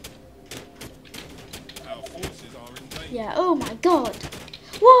 Our forces are in danger. Yeah, oh my god.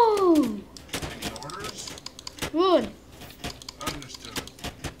 Whoa! Any orders? Run. Understood.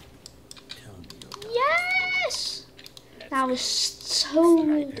 Tell me your Yes! That was so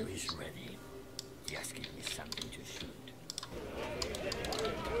sniper good. is ready. Just give me something to shoot.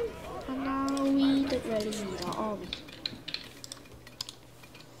 And now we don't really need our army.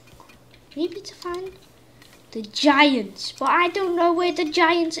 Maybe to find the giants, but I don't know where the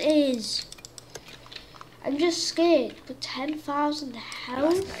giant is. I'm just scared. But 10,000 Last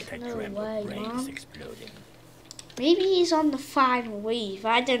health? night I No dreamt way, of brains man. exploding. Maybe he's on the final wave.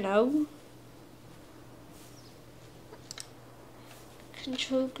 I don't know.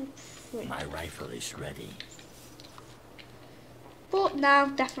 Control group 3. My rifle is ready. But now,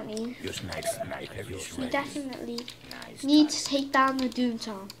 definitely, Your sniper is we ready. definitely Nice need to take down the Doom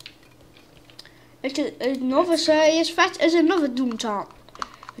Town. Which is another serious threat is another Doom Town,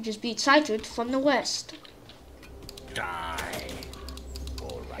 which is being sighted from the west. Die.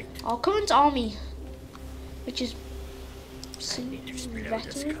 All right. Our current army, which is I need to explode the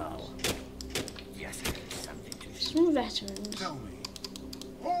veterans. skull. Just give me something to shoot. Some veterans. Tell me.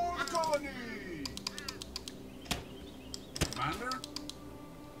 For the colony! Commander?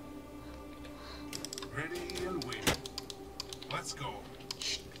 Ready and waiting. Let's go.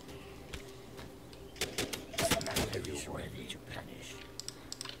 Sniper is ready to punish.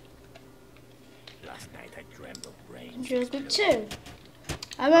 Last night I dreamt of brains Control group exploding. 2.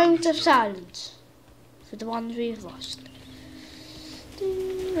 A moment of silence for the ones we've lost.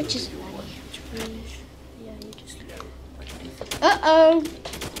 Which is many. Yeah, you just. Slow, but lethal. Uh-oh!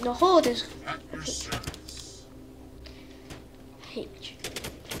 The horde is At your service. H.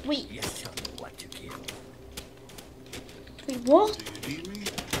 Wait, Just tell me what to kill. wait, what? Do you need me?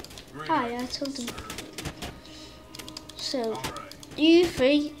 Great Hi, idea, I told them. sir. So, All right. you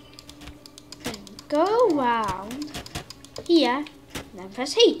three then go round here, then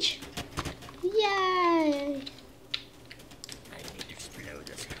press H. Yay! I need to explode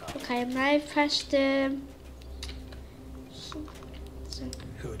the skull. Okay, now pressed Who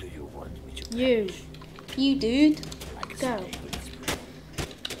do you want me to you. punish? You dude. Like a Go. snake with its brain.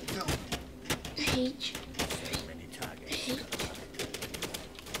 Tell me. H. So many targets.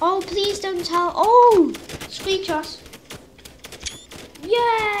 Oh, please don't tell. Oh, screenshots.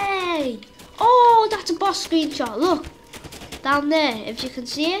 Yay! Oh, that's a boss screenshot. Look down there, if you can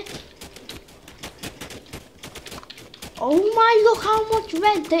see it. Oh my! Look how much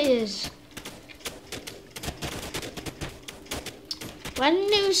red there is. When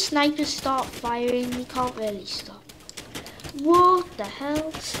new snipers start firing, you can't really stop. What the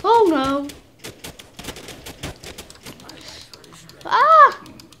hell? Oh no! Ah!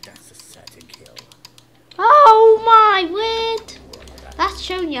 That's a certain kill. Oh my word! That's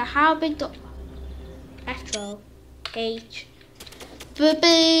showing you how big the F-roll H.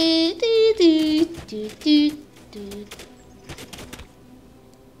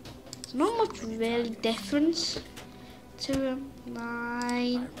 There's not much really difference to him.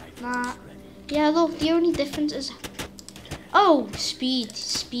 Nine. Yeah, look, the only difference is. Oh, speed.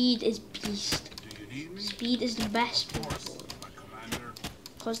 Speed is beast. Do you need me? Speed is the best Of course, my commander.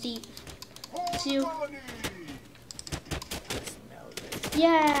 because the. For the Two. colony! Smell this.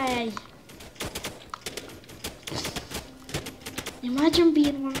 Yay! Imagine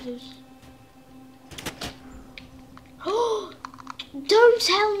being one of those. Oh! Don't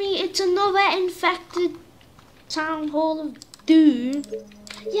tell me it's another infected town hall of doom.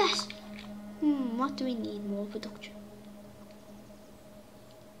 Yes. What do we need? More production.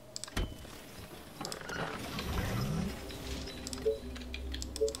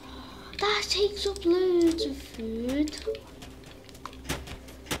 That takes up loads of food.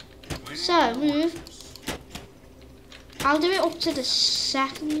 Waiting So, on move. orders. I'll do it up to the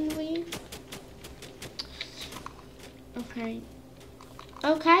second wave. Okay.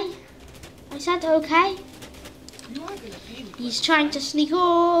 Okay. I said okay. You are gonna pay me. He's trying to sneak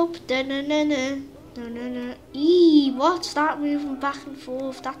up. Da-na-na-na. No. Eee, what's that moving back and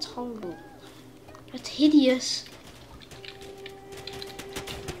forth? That's horrible. That's hideous.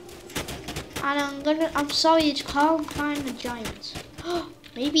 And I'm sorry, I can't find the giant.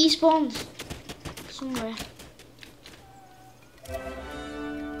 Maybe he spawns somewhere.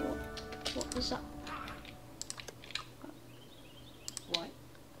 What was that? What?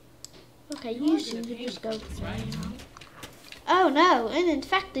 Okay, you seem to just go through now. Oh no, an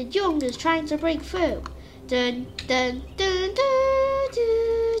infected young is trying to break through. Dun dun dun dun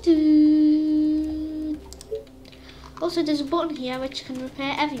dun dun. Also, there's a button here which can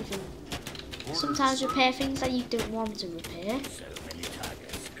repair everything. Sometimes repair things that you don't want to repair.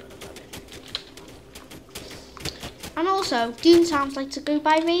 And also, Doom sounds like to go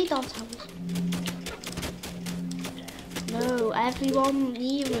by radar towers. No, everyone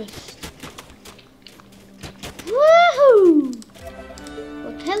nearest. Woohoo!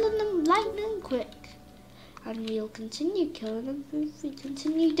 We're killing them lightning quick. And we'll continue killing them if we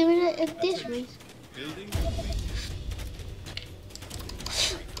continue doing it at this rate. Building complete.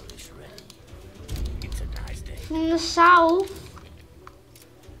 From the south.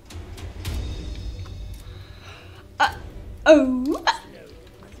 Oh.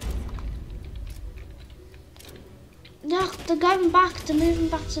 No, they're going back. They're moving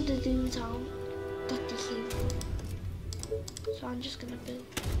back to the Doom Town. That they see. So I'm just gonna build.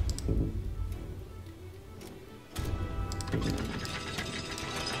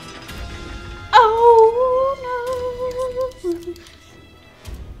 Oh no!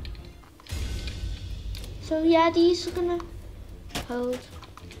 So yeah, these are gonna hold.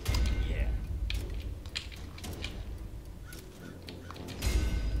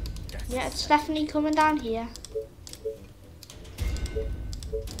 Yeah, it's definitely coming down here.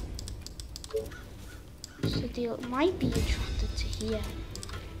 So they might be attracted to here.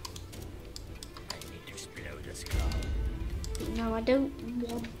 But no, I don't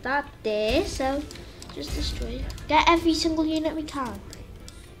want that there, so just destroy it. Get every single unit we can.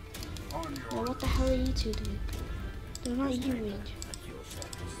 Now, what the hell are you two doing? They're not you, Ranger.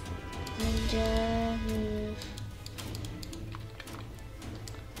 Ranger, move.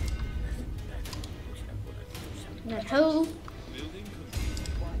 No, hold.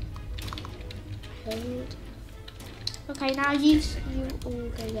 Hold. Okay, now you all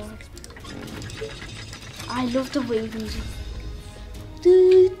go down. I love the wave music.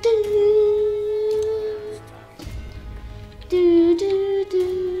 Do do do do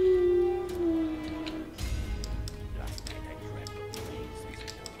do.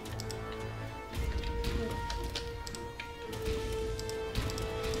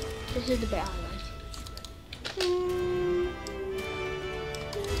 This is the bit I like.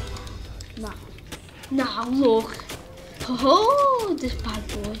 Now look. Oh, this bad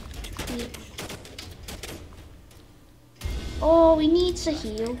boy. Yeah. Oh, he needs a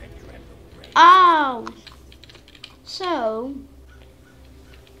heal. Ow. So,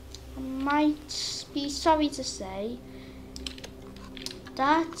 I might be sorry to say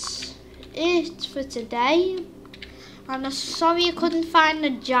that's it for today. And I'm sorry I couldn't find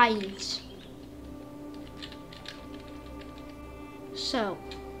the giant. So,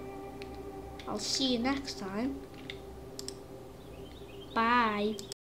 I'll see you next time. Bye.